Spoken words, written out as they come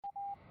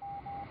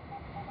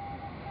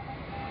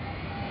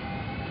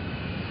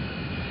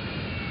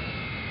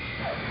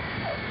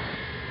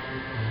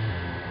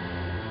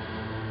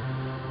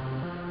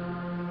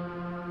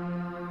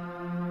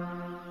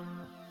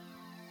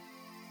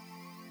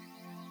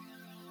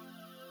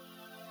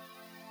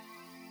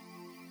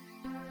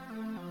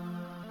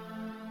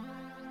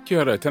Kia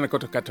ora, tēnā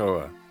koutou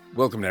katoa.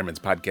 Welcome to Airman's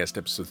Podcast,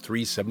 episode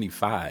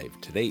 375.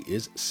 Today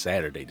is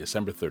Saturday,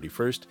 December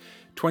 31st,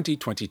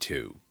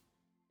 2022.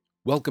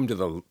 Welcome to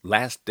the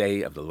last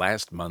day of the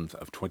last month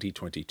of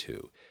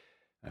 2022.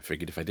 I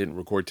figured if I didn't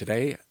record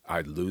today,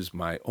 I'd lose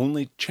my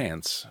only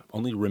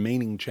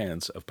remaining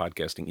chance of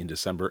podcasting in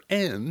December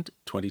and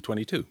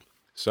 2022.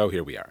 So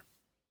here we are.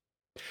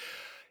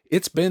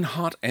 It's been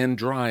hot and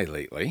dry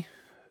lately.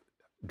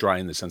 Dry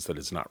in the sense that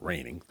it's not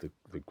raining.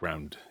 The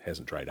ground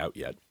hasn't dried out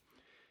yet.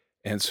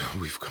 And so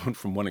we've gone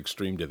from one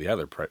extreme to the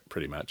other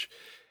pretty much.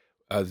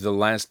 The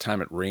last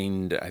time it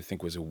rained, I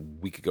think, was a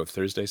week ago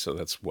Thursday. So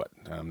that's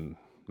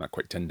not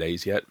quite 10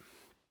 days yet.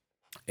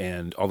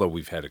 And although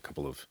we've had a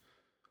couple of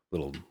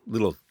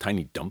little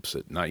tiny dumps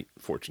at night,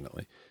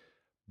 fortunately.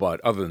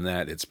 But other than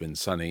that, it's been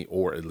sunny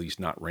or at least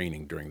not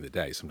raining during the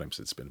day. Sometimes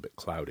it's been a bit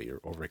cloudy or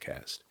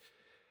overcast.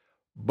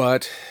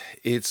 But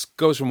it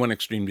goes from one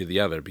extreme to the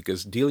other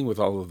because dealing with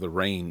all of the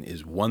rain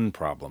is one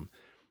problem.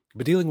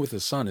 But dealing with the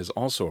sun is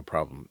also a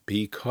problem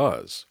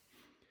because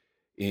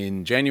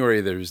in January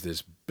there was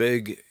this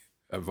big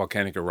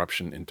volcanic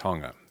eruption in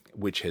Tonga,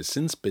 which has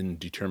since been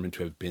determined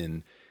to have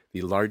been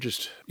the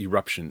largest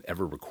eruption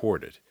ever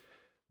recorded,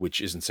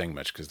 which isn't saying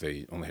much because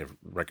they only have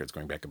records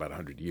going back about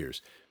 100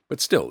 years.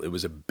 But still, it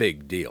was a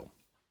big deal.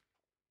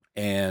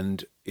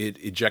 And it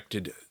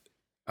ejected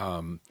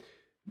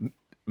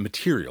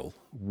material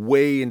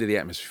way into the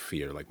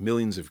atmosphere, like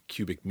millions of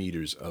cubic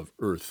meters of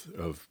earth,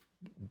 of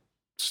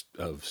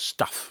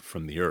stuff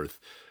from the earth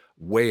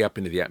way up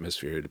into the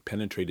atmosphere. It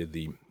penetrated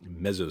the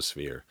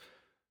mesosphere,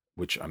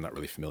 which I'm not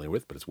really familiar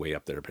with, but it's way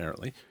up there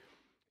apparently.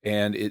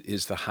 And it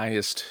is the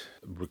highest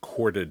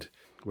recorded,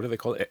 what do they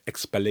call it,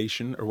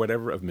 expellation or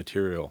whatever of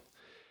material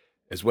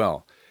as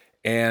well.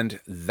 And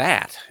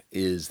that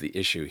is the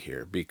issue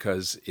here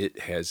because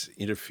it has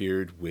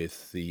interfered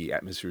with the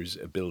atmosphere's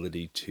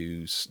ability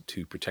to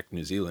protect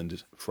New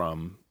Zealand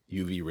from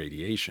UV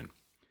radiation.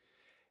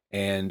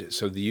 And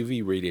so the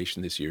UV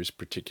radiation this year is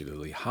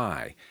particularly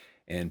high,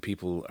 and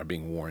people are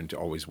being warned to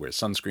always wear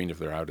sunscreen if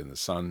they're out in the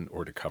sun,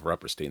 or to cover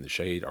up or stay in the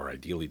shade, or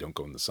ideally don't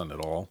go in the sun at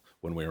all,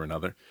 one way or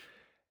another.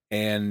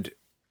 And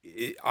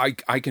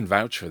I can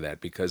vouch for that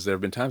because there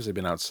have been times I've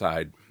been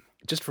outside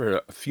just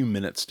for a few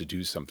minutes to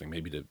do something,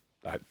 maybe to,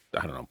 I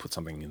don't know, put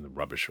something in the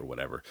rubbish or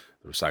whatever,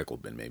 the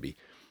recycle bin maybe,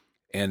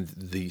 and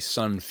the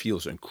sun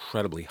feels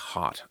incredibly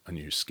hot on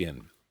your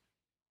skin.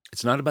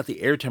 It's not about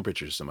the air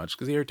temperature so much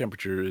because the air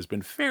temperature has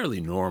been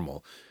fairly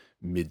normal,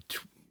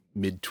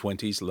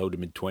 mid-20s, low to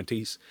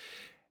mid-20s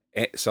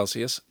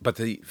Celsius. But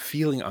the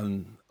feeling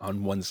on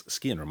one's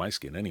skin, or my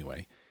skin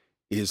anyway,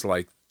 is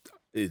like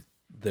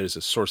there's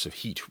a source of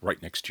heat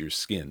right next to your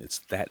skin. It's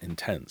that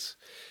intense.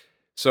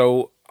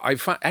 So I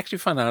actually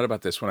found out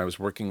about this when I was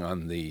working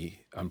on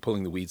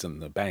pulling the weeds on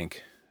the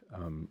bank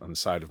on the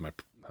side of my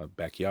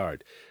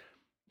backyard.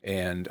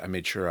 And I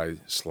made sure I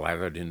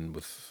slathered in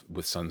with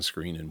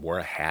sunscreen and wore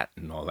a hat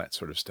and all that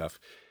sort of stuff,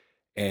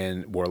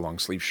 and wore a long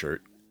sleeve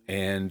shirt.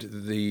 And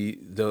the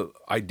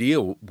idea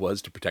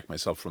was to protect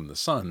myself from the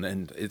sun,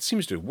 and it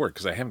seems to have worked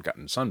because I haven't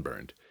gotten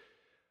sunburned.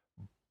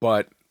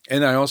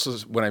 And I also,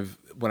 when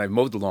I've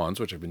mowed the lawns,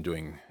 which I've been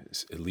doing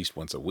at least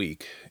once a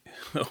week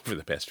over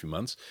the past few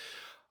months,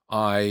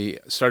 I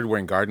started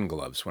wearing garden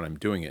gloves when I'm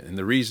doing it. And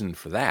the reason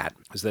for that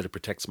is that it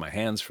protects my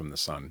hands from the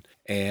sun.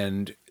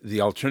 And the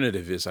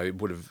alternative is I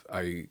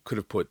could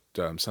have put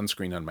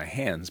sunscreen on my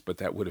hands, but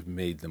that would have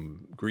made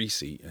them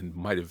greasy and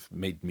might have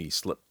made me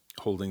slip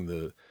holding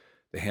the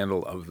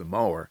handle of the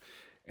mower.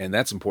 And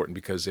that's important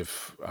because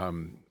if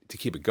to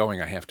keep it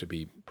going, I have to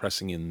be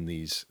pressing in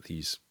these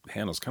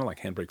handles, kind of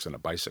like handbrakes on a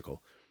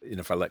bicycle. And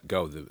if I let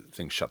go, the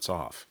thing shuts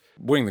off.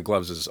 Wearing the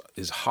gloves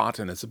is hot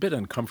and it's a bit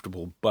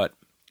uncomfortable, but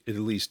it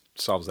at least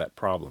solves that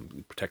problem.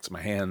 It protects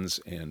my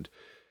hands and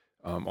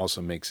also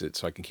makes it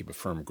so I can keep a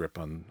firm grip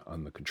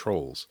on the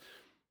controls.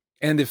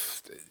 And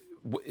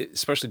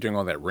especially during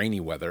all that rainy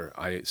weather,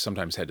 I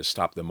sometimes had to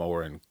stop the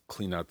mower and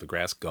clean out the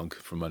grass gunk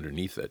from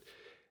underneath it.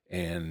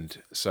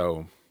 And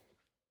so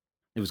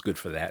it was good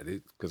for that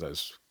because I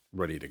was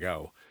ready to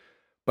go.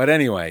 But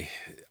anyway,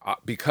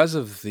 because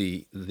of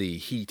the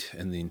heat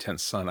and the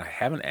intense sun, I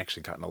haven't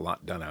actually gotten a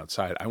lot done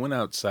outside. I went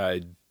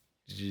outside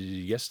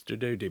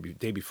yesterday,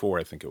 day before,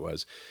 I think it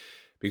was,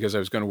 because I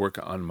was going to work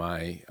on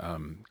my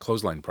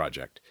clothesline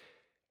project.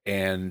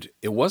 And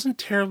it wasn't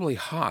terribly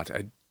hot.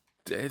 I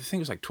think it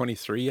was like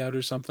 23 out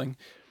or something.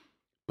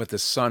 But the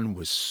sun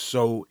was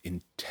so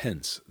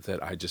intense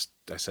that I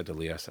said to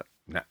Leah,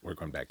 nah, we're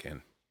going back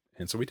in.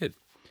 And so we did.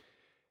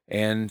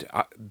 And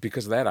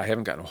because of that, I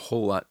haven't gotten a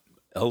whole lot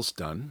else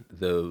done.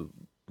 The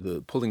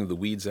pulling of the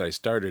weeds that I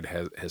started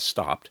has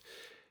stopped.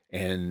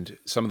 And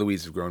some of the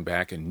weeds have grown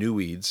back, and new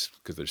weeds,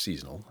 because they're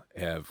seasonal,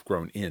 have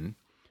grown in.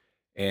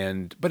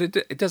 But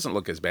it doesn't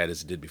look as bad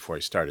as it did before I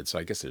started, so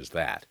I guess there's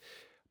that.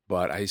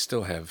 But I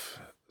still have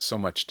so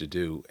much to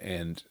do,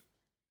 and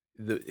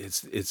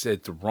it's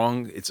at the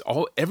wrong.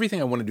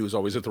 Everything I want to do is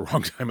always at the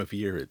wrong time of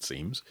year, it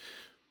seems.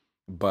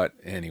 But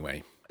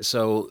anyway,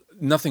 So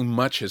nothing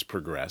much has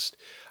progressed.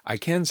 I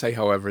can say,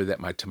 however, that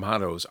my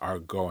tomatoes are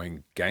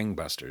going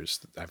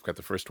gangbusters. I've got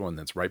the first one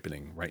that's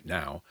ripening right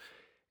now,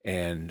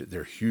 and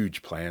they're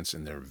huge plants,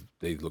 and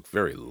they look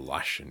very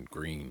lush and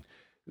green.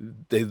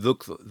 They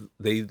look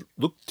they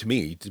look to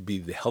me to be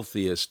the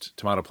healthiest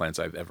tomato plants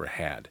I've ever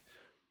had,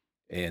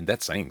 and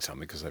that's saying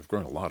something because I've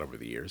grown a lot over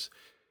the years.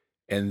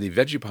 And the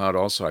veggie pod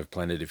also, I've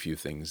planted a few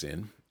things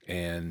in,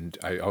 and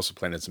I also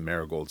planted some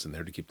marigolds in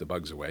there to keep the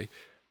bugs away.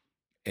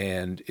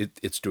 And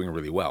it's doing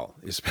really well,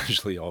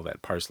 especially all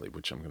that parsley,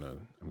 which I'm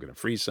gonna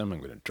freeze some,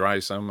 I'm gonna dry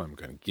some, I'm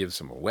gonna give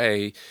some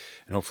away,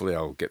 and hopefully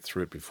I'll get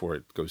through it before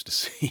it goes to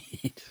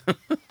seed.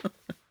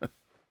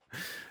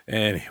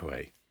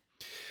 Anyway,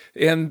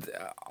 and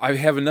I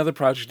have another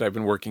project I've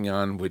been working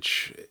on,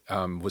 which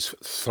was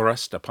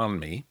thrust upon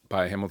me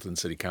by Hamilton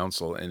City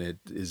Council, and it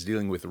is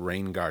dealing with a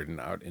rain garden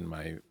out in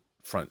my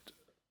front,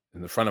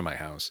 in the front of my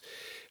house.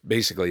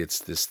 Basically, it's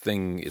this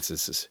thing. It's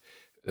this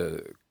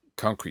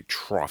concrete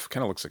trough,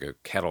 kind of looks like a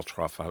cattle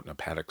trough out in a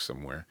paddock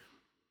somewhere,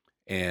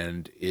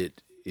 and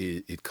it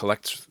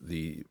collects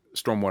the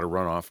stormwater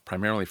runoff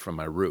primarily from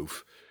my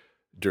roof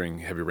during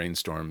heavy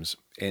rainstorms,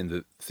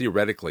 and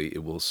theoretically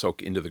it will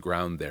soak into the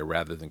ground there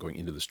rather than going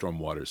into the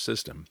stormwater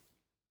system.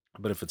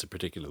 But if it's a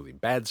particularly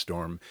bad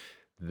storm,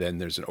 then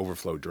there's an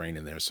overflow drain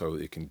in there, so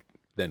it can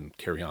then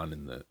carry on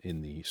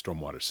in the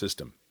stormwater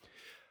system.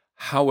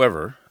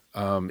 However,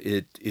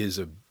 it is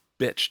a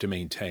bitch to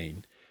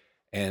maintain,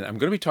 and I'm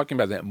going to be talking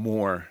about that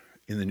more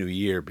in the new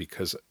year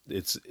because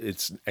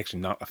it's actually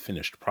not a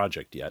finished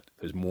project yet.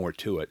 There's more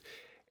to it,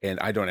 and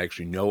I don't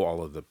actually know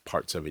all of the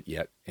parts of it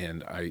yet,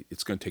 and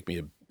it's going to take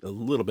me a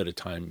little bit of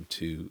time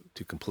to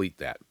complete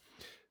that.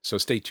 So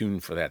stay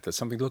tuned for that. That's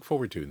something to look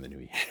forward to in the new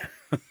year.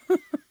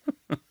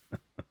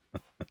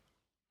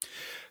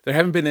 There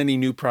haven't been any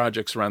new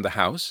projects around the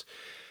house.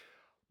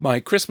 My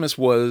Christmas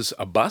was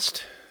a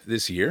bust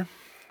this year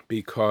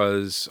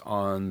because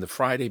on the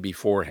Friday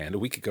beforehand, a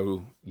week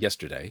ago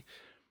yesterday,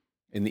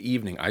 in the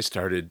evening, I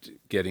started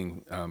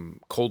getting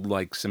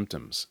cold-like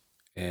symptoms.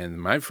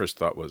 And my first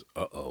thought was,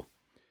 uh-oh,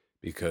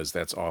 because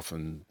that's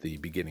often the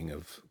beginning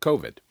of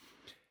COVID.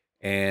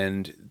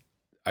 And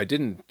I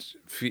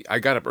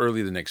got up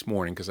early the next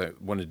morning because I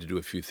wanted to do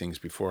a few things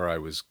before I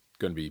was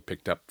going to be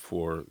picked up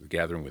for the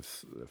gathering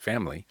with the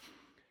family.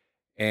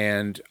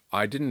 And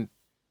I didn't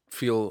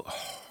feel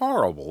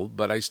horrible,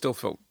 but I still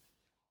felt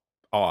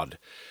odd.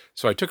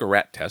 So I took a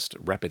rapid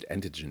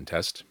antigen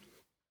test,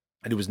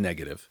 and it was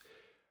negative.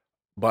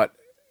 But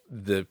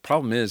the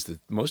problem is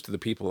that most of the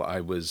people I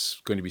was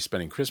going to be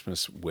spending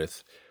Christmas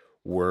with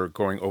were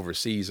going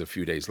overseas a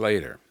few days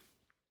later.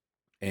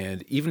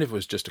 And even if it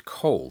was just a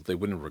cold, they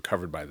wouldn't have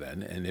recovered by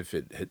then. And if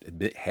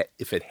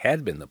it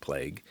had been the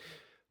plague,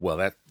 well,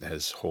 that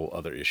has whole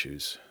other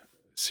issues,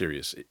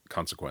 serious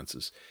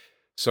consequences.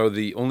 So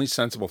the only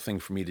sensible thing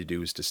for me to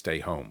do is to stay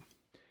home.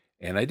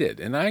 And I did.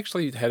 And I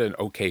actually had an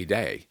okay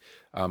day.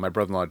 My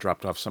brother-in-law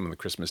dropped off some of the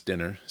Christmas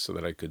dinner so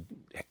that I could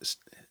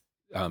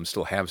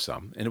still have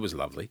some. And it was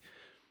lovely.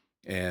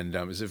 And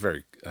it was a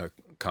very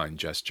kind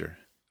gesture.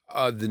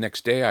 The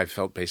next day I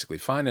felt basically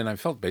fine, and I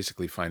felt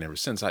basically fine ever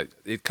since.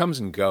 It comes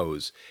and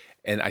goes,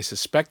 and I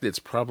suspect it's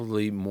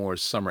probably more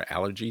summer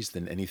allergies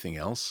than anything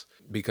else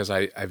because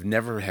I've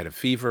never had a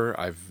fever.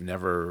 I've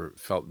never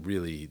felt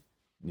really,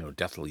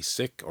 deathly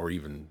sick or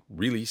even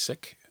really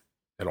sick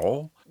at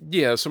all.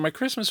 Yeah, so my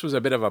Christmas was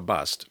a bit of a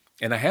bust,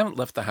 and I haven't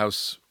left the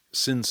house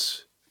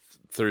since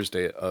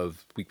Thursday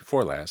of week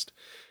before last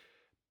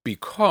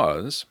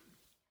because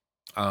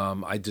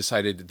I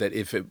decided that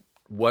if it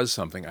was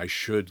something, I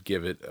should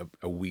give it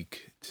a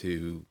week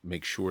to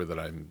make sure that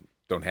I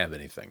don't have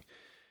anything.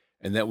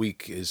 And that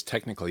week is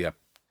technically up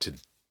to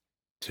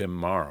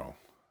tomorrow,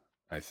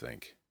 I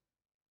think.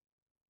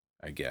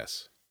 I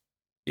guess.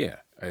 Yeah,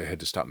 I had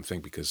to stop and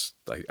think because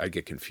I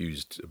get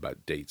confused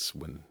about dates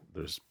when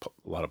there's a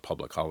lot of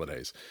public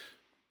holidays.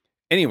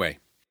 Anyway,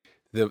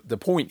 the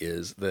point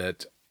is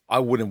that I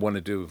wouldn't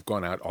want to have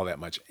gone out all that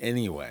much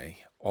anyway,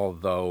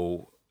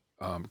 although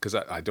because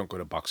I don't go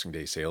to Boxing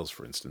Day sales,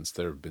 for instance.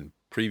 There have been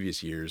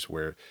previous years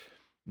where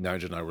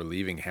Nigel and I were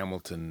leaving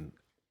Hamilton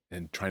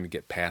and trying to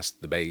get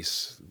past the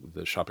base,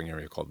 the shopping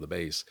area called the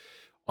base,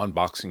 on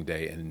Boxing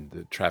Day, and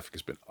the traffic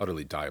has been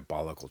utterly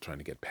diabolical trying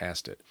to get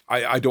past it.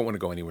 I don't want to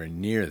go anywhere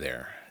near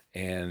there.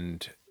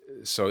 And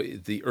so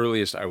the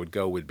earliest I would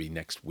go would be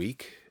next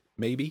week,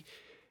 maybe.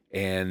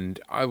 And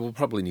I will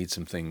probably need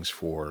some things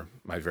for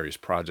my various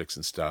projects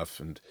and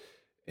stuff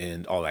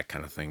and all that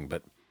kind of thing.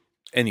 But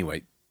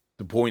anyway,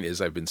 the point is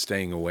I've been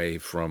staying away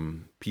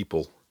from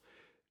people,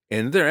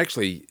 and there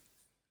actually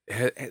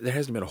there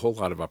hasn't been a whole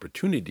lot of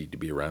opportunity to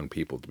be around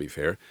people, to be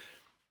fair,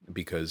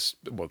 because,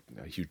 well,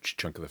 a huge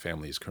chunk of the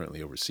family is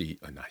currently overseas.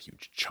 Not a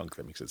huge chunk,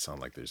 that makes it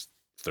sound like there's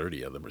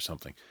 30 of them or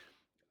something.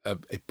 A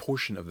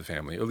portion of the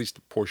family, or at least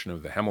a portion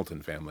of the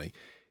Hamilton family,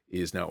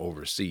 is now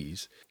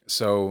overseas.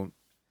 So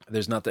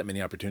there's not that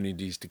many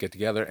opportunities to get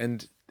together.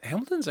 And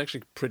Hamilton's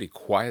actually pretty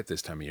quiet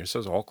this time of year. So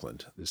is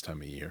Auckland this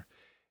time of year.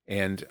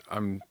 And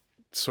I'm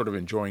sort of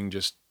enjoying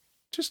just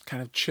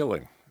kind of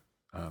chilling.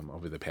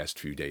 over the past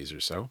few days or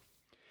so.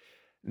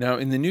 Now,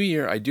 in the new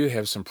year, I do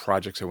have some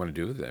projects I want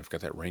to do. I've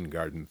got that rain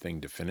garden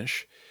thing to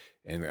finish,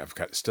 and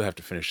still have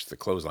to finish the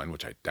clothesline,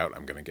 which I doubt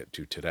I'm going to get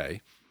to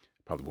today.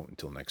 Probably won't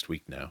until next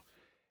week now.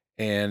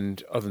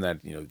 And other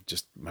than that,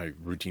 just my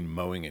routine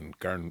mowing and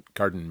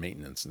garden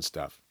maintenance and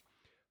stuff.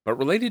 But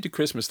related to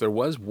Christmas, there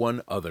was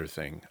one other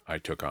thing I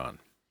took on.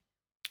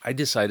 I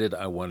decided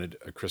I wanted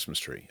a Christmas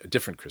tree, a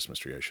different Christmas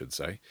tree, I should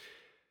say.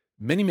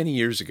 Many, many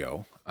years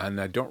ago, and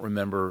I don't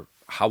remember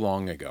how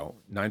long ago,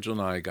 Nigel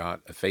and I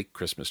got a fake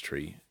Christmas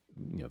tree,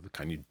 the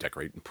kind you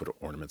decorate and put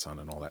ornaments on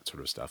and all that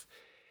sort of stuff.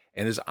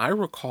 And as I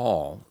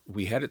recall,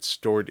 we had it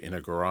stored in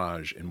a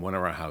garage in one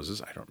of our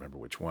houses. I don't remember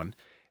which one.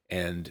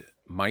 And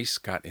mice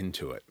got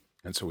into it.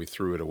 And so we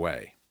threw it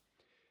away.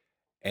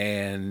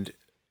 And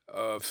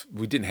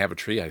we didn't have a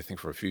tree, I think,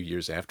 for a few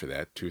years after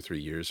that, 2 or 3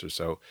 years or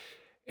so.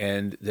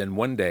 And then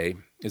one day,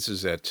 this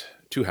is at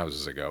 2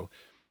 houses ago,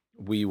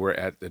 we were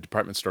at a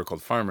department store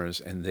called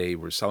Farmers, and they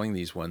were selling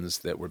these ones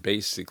that were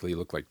basically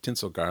looked like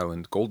tinsel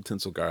garland, gold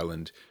tinsel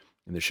garland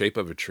in the shape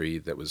of a tree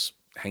that was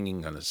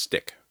hanging on a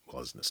stick.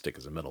 Well, isn't a stick,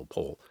 as a metal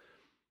pole.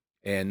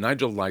 And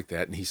Nigel liked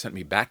that, and he sent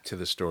me back to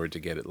the store to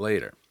get it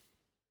later.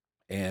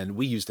 And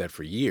we used that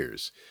for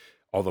years,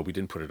 although we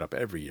didn't put it up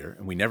every year,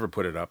 and we never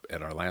put it up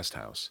at our last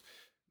house.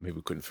 Maybe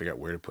we couldn't figure out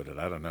where to put it.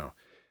 I don't know.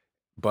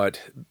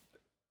 But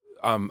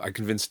I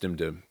convinced him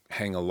to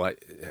hang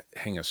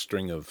a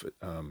string of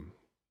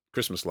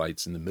Christmas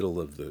lights in the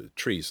middle of the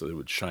tree so that it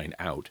would shine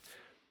out.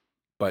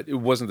 But it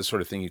wasn't the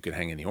sort of thing you could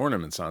hang any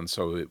ornaments on,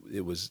 so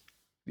it was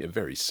a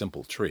very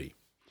simple tree.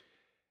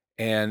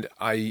 And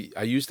I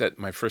used that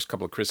my first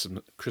couple of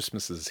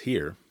Christmases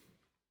here.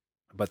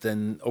 But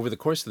then over the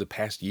course of the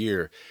past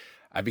year,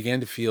 I began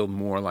to feel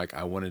more like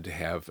I wanted to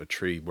have a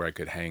tree where I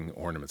could hang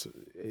ornaments,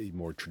 a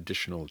more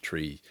traditional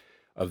tree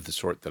of the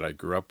sort that I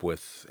grew up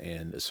with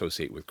and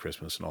associate with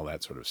Christmas and all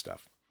that sort of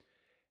stuff.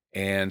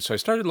 And so I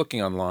started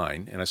looking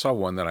online, and I saw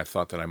one that I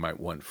thought that I might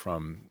want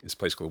from this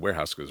place called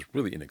Warehouse, because it was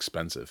really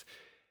inexpensive.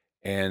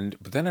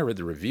 But then I read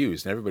the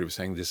reviews, and everybody was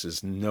saying this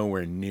is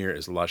nowhere near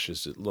as lush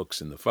as it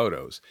looks in the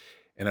photos.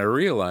 And I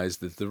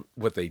realized that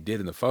what they did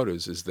in the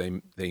photos is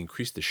they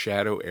increased the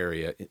shadow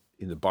area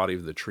in the body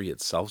of the tree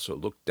itself, so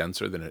it looked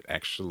denser than it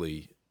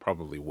actually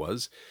probably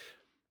was.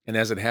 And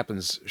as it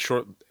happens,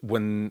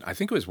 when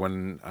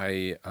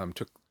I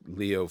took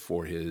Leo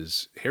for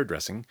his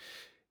hairdressing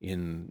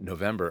in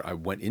November, I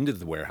went into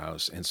the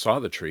Warehouse and saw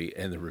the tree,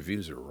 and the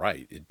reviews are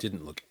right. It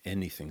didn't look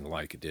anything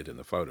like it did in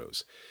the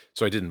photos,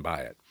 so I didn't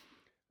buy it.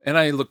 And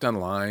I looked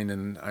online,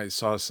 and I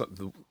saw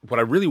what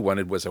I really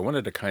wanted was I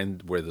wanted a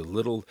kind where the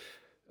little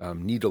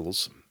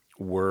needles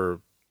were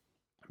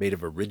made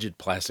of a rigid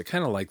plastic,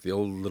 kind of like the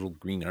old little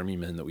green army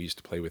men that we used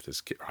to play with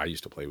as I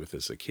used to play with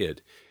as a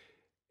kid.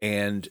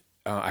 And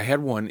I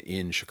had one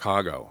in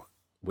Chicago,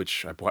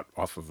 which I bought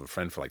off of a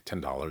friend for like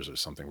 $10 or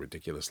something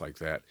ridiculous like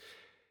that.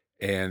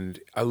 And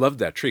I loved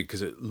that tree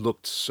because it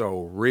looked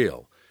so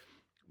real.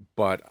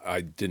 But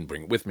I didn't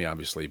bring it with me,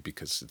 obviously,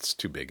 because it's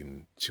too big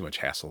and too much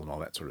hassle and all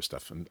that sort of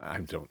stuff. And I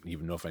don't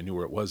even know if I knew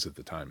where it was at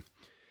the time.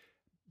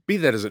 Be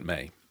that as it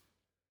may,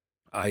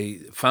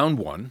 I found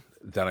one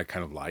that I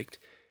kind of liked,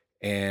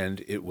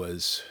 and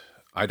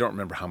I don't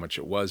remember how much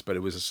it was, but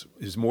it was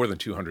more than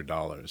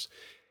 $200.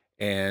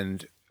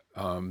 And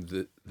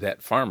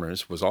that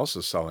Farmers was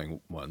also selling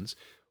ones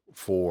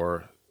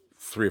for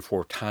 3 or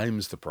 4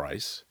 times the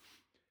price.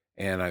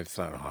 And I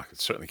thought, I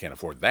certainly can't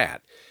afford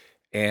that.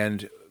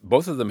 And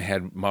both of them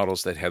had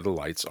models that had the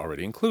lights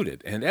already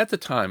included. And at the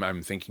time,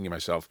 I'm thinking to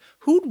myself,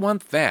 who'd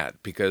want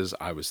that? Because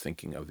I was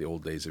thinking of the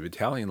old days of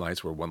Italian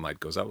lights where one light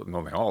goes out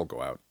and they all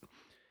go out.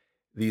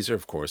 These are,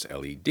 of course,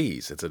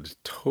 LEDs. It's a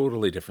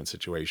totally different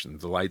situation.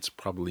 The lights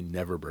probably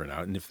never burn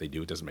out, and if they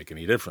do, it doesn't make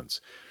any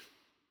difference.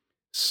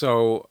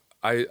 So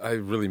I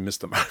really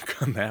missed the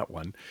mark on that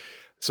one.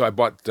 So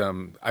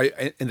I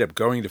ended up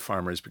going to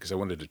Farmers because I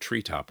wanted a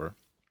tree topper.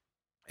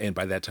 And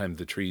by that time,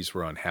 the trees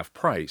were on half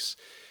price.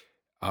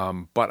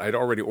 But I'd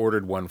already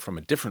ordered one from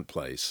a different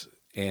place,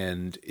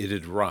 and it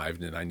had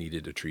arrived, and I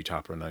needed a tree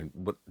topper, and I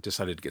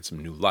decided to get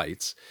some new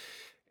lights.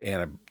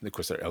 And of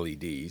course, they're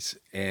LEDs,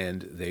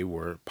 and they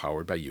were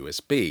powered by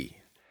USB.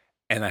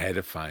 And I had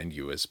to find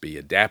USB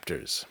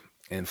adapters.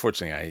 And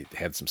fortunately, I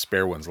had some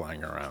spare ones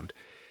lying around.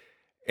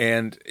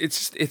 And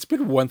it's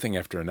been one thing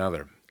after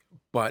another.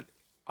 But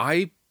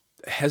I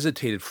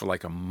hesitated for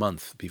like a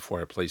month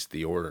before I placed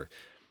the order.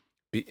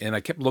 And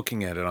I kept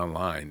looking at it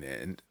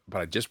online,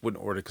 but I just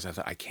wouldn't order because I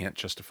thought I can't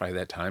justify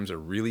that. Times are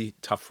really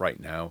tough right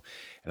now,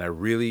 and I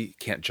really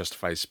can't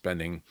justify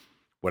spending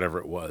whatever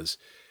it was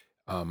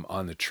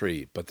on the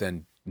tree. But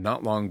then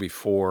not long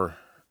before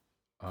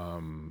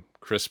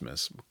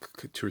Christmas,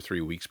 2 or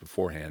 3 weeks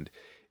beforehand,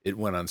 it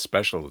went on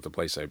special at the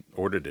place I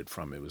ordered it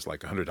from. It was like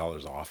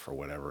 $100 off or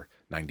whatever,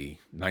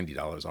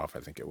 $90 off, I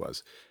think it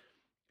was.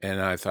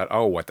 And I thought,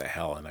 oh, what the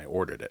hell? And I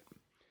ordered it.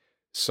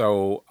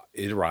 So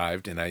it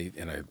arrived, and I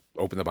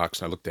opened the box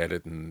and I looked at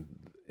it, and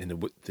it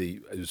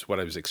was what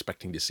I was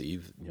expecting to see,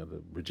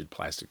 the rigid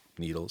plastic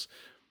needles.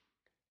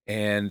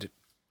 And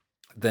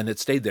then it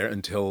stayed there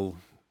until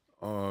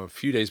a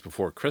few days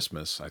before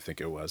Christmas, I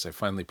think it was, I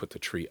finally put the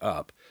tree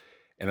up.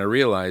 And I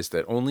realized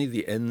that only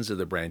the ends of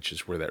the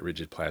branches were that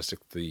rigid plastic.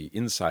 The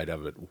inside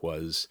of it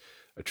was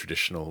a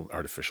traditional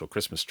artificial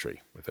Christmas tree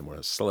with a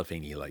more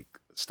cellophane-y like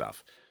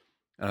stuff.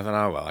 And I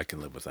thought, oh, well, I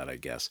can live with that, I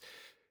guess.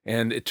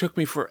 And it took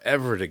me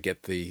forever to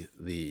get the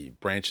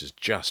branches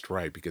just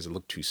right because it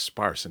looked too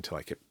sparse until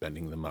I kept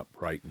bending them up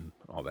right and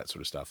all that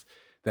sort of stuff.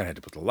 Then I had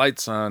to put the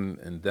lights on,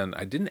 and then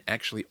I didn't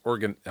actually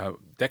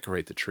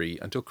decorate the tree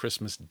until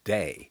Christmas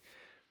Day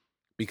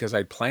because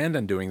I'd planned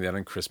on doing that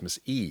on Christmas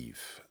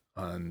Eve,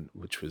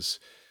 which was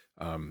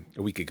a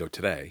week ago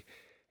today,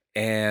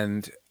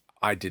 and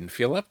I didn't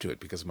feel up to it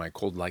because of my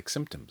cold-like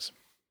symptoms.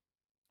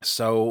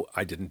 So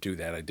I didn't do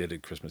that. I did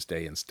it Christmas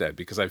Day instead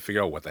because I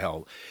figured, oh, what the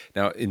hell.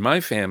 Now, in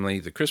my family,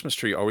 the Christmas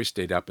tree always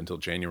stayed up until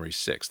January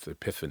 6th,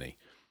 Epiphany,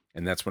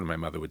 and that's when my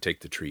mother would take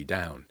the tree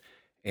down.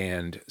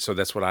 And so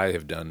that's what I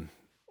have done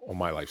all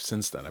my life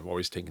since then. I've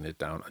always taken it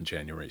down on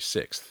January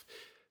 6th.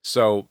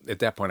 So at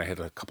that point, I had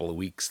a couple of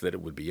weeks that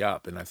it would be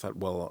up, and I thought,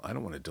 well, I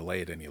don't want to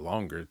delay it any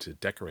longer to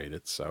decorate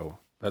it. So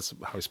that's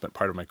how I spent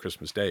part of my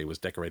Christmas Day, was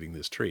decorating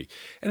this tree.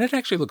 And it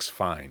actually looks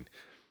fine.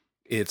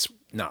 It's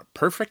not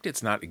perfect.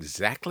 It's not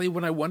exactly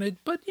what I wanted,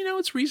 but,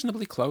 it's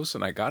reasonably close,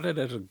 and I got it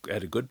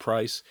at a good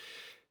price.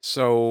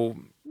 So,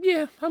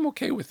 yeah, I'm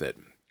okay with it.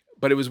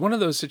 But it was one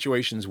of those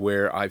situations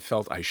where I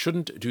felt I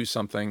shouldn't do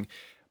something,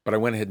 but I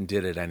went ahead and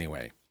did it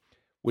anyway,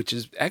 which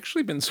has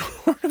actually been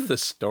sort of the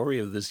story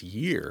of this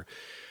year,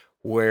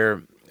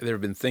 where there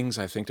have been things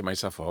I think to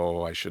myself,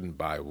 oh, I shouldn't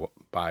buy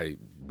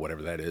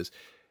whatever that is,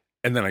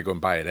 and then I go and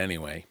buy it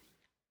anyway.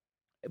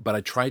 But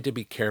I tried to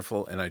be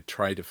careful, and I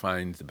tried to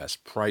find the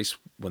best price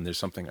when there's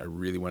something I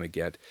really want to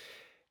get.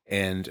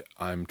 And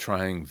I'm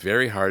trying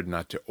very hard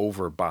not to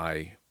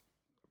overbuy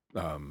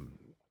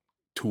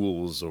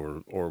tools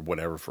or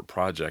whatever for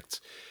projects,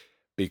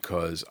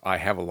 because I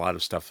have a lot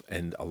of stuff,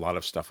 and a lot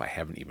of stuff I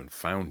haven't even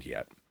found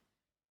yet.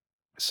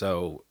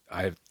 So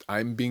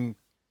I'm being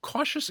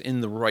cautious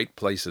in the right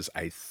places,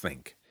 I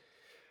think.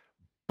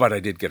 But I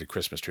did get a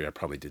Christmas tree I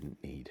probably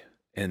didn't need,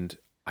 and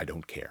I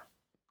don't care.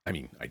 I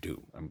mean, I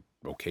do. I'm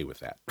okay with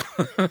that.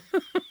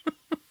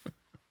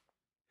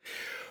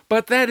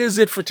 But that is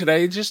it for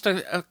today. Just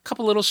a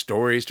couple little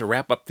stories to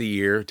wrap up the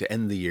year, to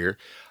end the year.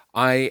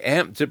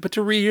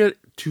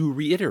 To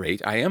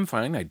reiterate, I am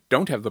fine. I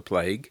don't have the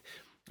plague.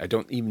 I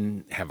don't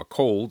even have a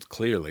cold,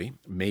 clearly.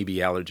 Maybe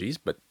allergies,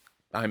 but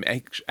I'm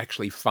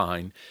actually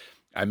fine.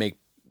 I make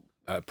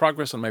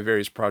progress on my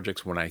various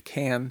projects when I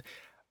can,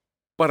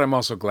 but I'm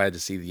also glad to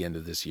see the end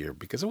of this year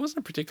because it wasn't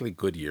a particularly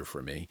good year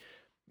for me.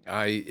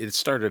 It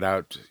started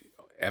out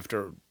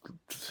after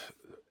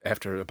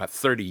about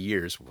 30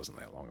 years, it wasn't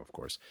that long, of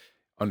course,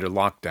 under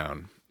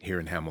lockdown here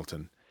in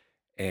Hamilton.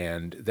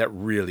 And that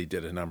really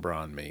did a number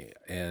on me.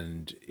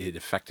 And it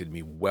affected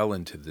me well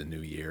into the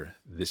new year,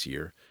 this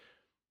year.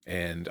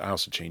 And I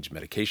also changed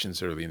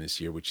medications early in this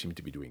year, which seemed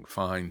to be doing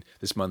fine.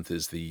 This month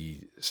was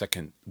the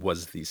second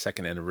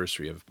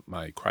anniversary of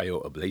my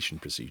cryoablation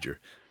procedure,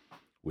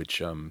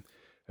 which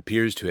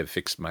appears to have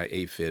fixed my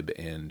AFib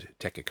and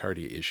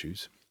tachycardia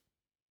issues.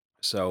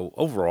 So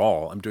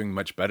overall, I'm doing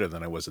much better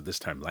than I was at this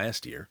time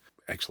last year.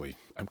 Actually,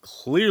 I'm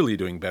clearly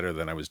doing better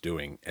than I was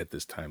doing at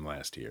this time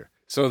last year.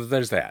 So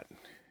there's that.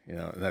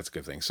 And that's a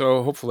good thing.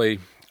 So hopefully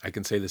I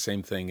can say the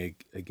same thing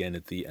again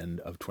at the end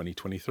of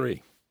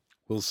 2023.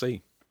 We'll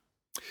see.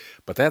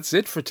 But that's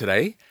it for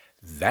today.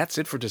 That's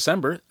it for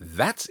December.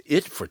 That's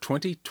it for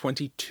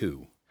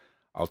 2022.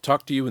 I'll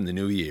talk to you in the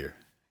new year.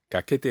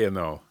 Ka kite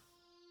no.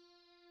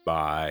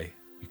 Bye.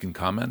 You can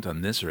comment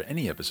on this or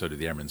any episode of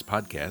the Amron's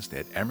Podcast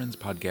at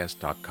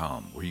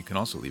amronspodcast.com, where you can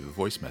also leave a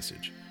voice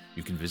message.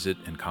 You can visit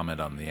and comment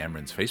on the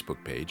Amron's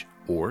Facebook page,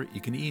 or you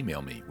can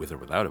email me with or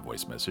without a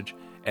voice message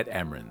at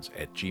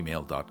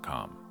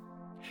amrons@gmail.com.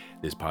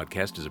 This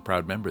podcast is a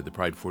proud member of the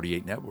Pride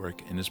 48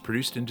 Network and is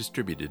produced and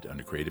distributed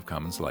under Creative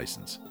Commons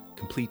license.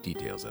 Complete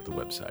details at the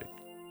website.